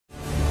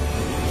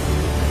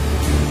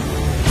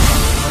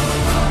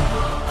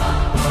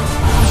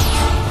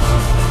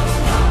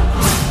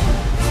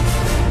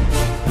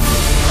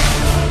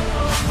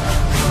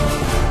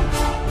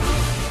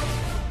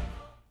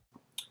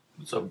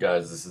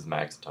Guys, this is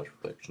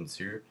Maxintoshproductions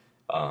here.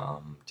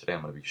 Today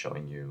I'm going to be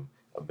showing you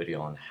a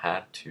video on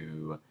how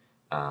to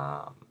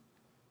um,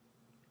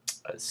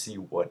 see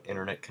what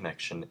internet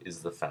connection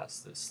is the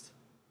fastest.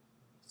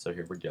 So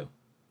here we go.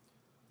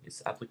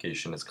 This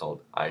application is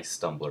called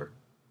iStumbler.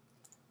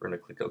 We're going to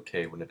click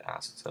OK when it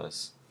asks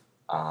us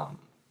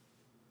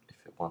if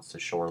it wants to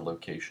show our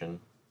location.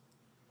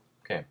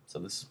 Okay, so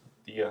this is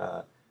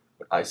the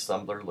what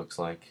iStumbler looks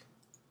like.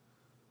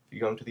 If you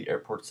go into the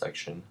airport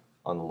section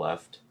on the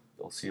left,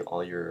 you'll see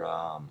all your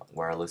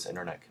wireless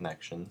internet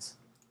connections.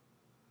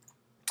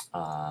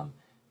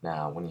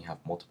 Now, when you have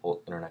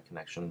multiple internet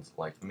connections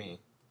like me,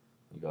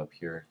 you go up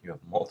here, you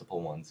have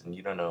multiple ones, and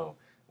you don't know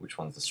which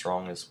one's the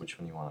strongest, which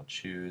one you want to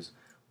choose.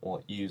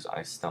 Well, use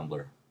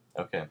iStumbler.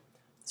 Okay,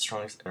 the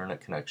strongest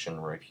internet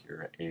connection right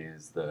here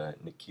is the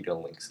Nikita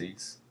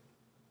Linksys.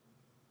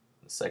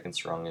 The second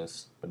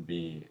strongest would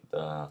be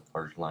the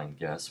large line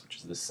guest, which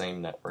is the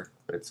same network,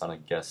 but it's on a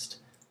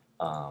guest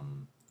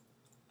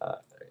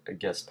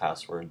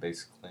password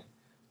basically.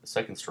 The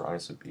second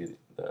strongest would be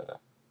the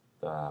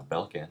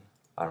Belkin.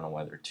 I don't know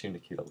why there are two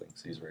Nikita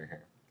Linksys right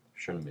here.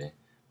 Shouldn't be,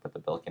 but the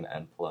Belkin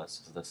N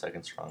Plus is the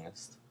second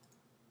strongest.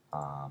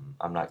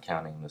 I'm not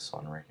counting this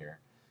one right here,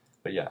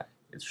 but yeah,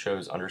 it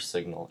shows under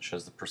signal. It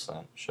shows the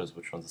percent. It shows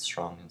which one's the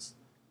strongest.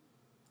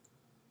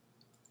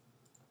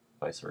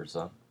 Vice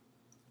versa.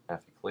 Now,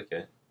 if you click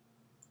it,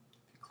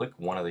 if you click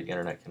one of the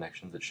internet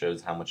connections, it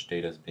shows how much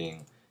data is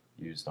being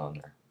used on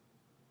there.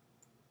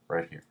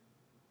 Right here.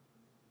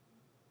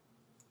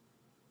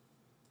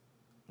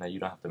 Now you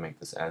don't have to make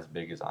this as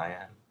big as I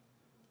am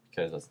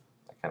because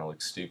that kind of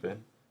looks stupid,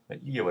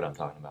 but you get what I'm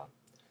talking about.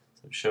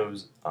 So it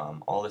shows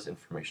all this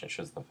information. It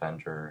shows the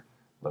vendor,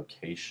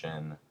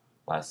 location,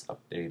 last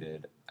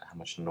updated, how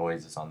much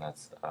noise is on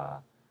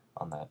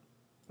that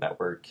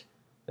network,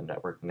 the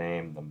network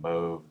name, the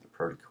mode, the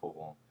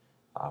protocol,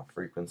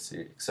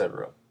 frequency,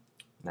 etc.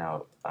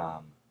 Now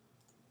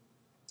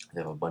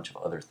they have a bunch of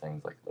other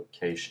things like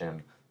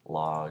location,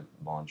 log,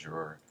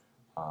 Bonjour,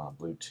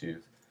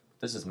 Bluetooth.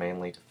 This is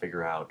mainly to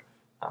figure out,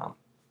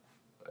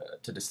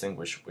 to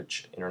distinguish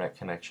which internet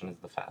connection is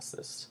the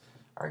fastest.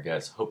 Alright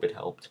guys, hope it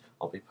helped.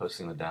 I'll be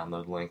posting the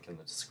download link in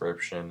the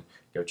description.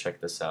 Go check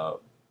this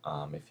out.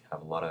 If you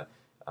have a lot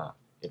of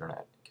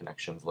internet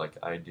connections like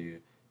I do,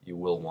 you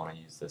will want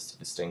to use this to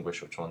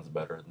distinguish which one's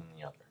better than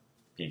the other.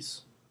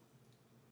 Peace.